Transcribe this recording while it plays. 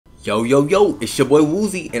Yo, yo, yo, it's your boy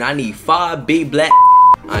Woozy, and I need 5 big black.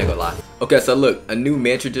 I ain't gonna lie. Okay, so look, a new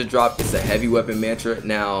mantra just dropped. It's a heavy weapon mantra.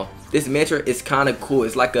 Now, this mantra is kind of cool.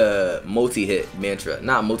 It's like a multi-hit mantra.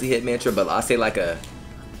 Not multi-hit mantra, but I'll say like a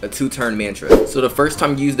 2-turn mantra. So the first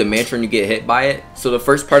time you use the mantra and you get hit by it, so the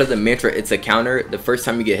first part of the mantra, it's a counter. The first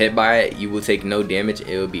time you get hit by it, you will take no damage.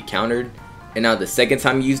 It will be countered. And now the second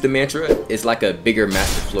time you use the mantra, it's like a bigger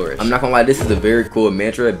master flourish. I'm not gonna lie, this is a very cool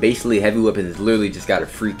mantra. Basically, heavy weapons literally just got a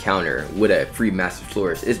free counter with a free master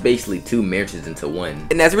flourish. It's basically 2 mantras into 1.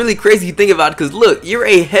 And that's really crazy you think about it, because look, you're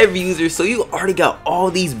a heavy user, so you already got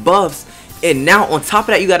all these buffs. And now on top of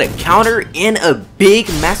that, you got a counter and a big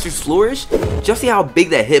master flourish. Did y'all see how big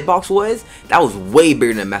that hitbox was? That was way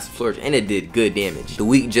bigger than master flourish, and it did good damage. The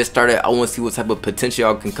week just started. I want to see what type of potential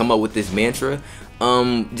y'all can come up with this mantra.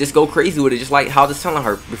 Just go crazy with it, just like how this telling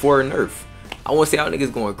her before her nerf. I want to see how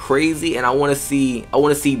niggas going crazy, and I want to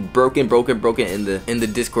see broken in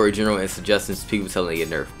the Discord general and suggestions people telling they get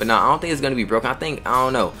nerfed. But no, I don't think it's gonna be broken. I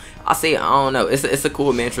don't know. I don't know. It's a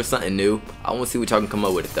cool mantra, something new. I want to see what y'all can come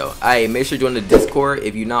up with it though. Alright, make sure to join the Discord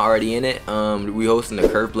if you're not already in it. We hosting a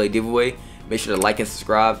curve play giveaway. Make sure to like and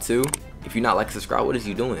subscribe too. If you're not like and subscribe, what is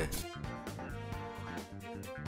you doing?